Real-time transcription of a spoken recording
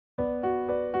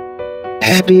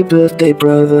Happy birthday,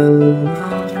 brother.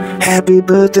 Happy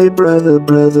birthday, brother,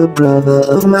 brother, brother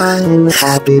of mine.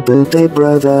 Happy birthday,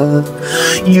 brother.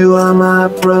 You are my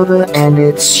brother and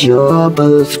it's your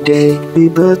birthday. Happy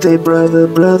birthday, brother,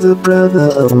 brother,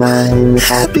 brother of mine.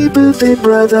 Happy birthday,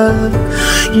 brother.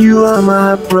 You are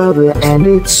my brother and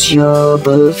it's your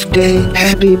birthday.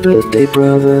 Happy birthday,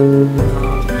 brother.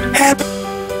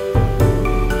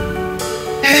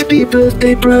 Happy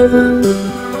birthday, brother.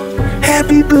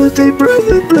 Happy birthday,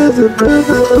 brother, brother,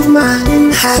 brother of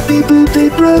mine. Happy birthday,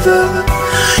 brother.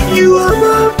 You are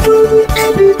my brother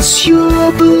and it's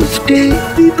your birthday.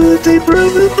 Happy birthday,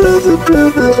 brother, brother,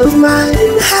 brother of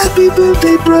mine. Happy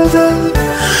birthday, brother.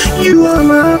 You are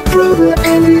my brother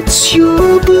and it's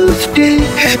your birthday.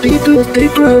 Happy birthday,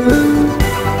 brother.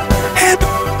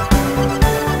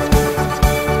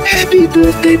 Happy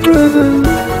birthday, brother.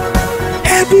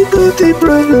 Happy birthday,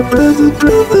 brother, brother,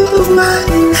 brother of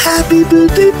mine. Happy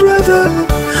birthday, brother.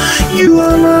 You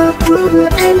are my brother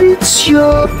and it's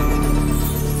your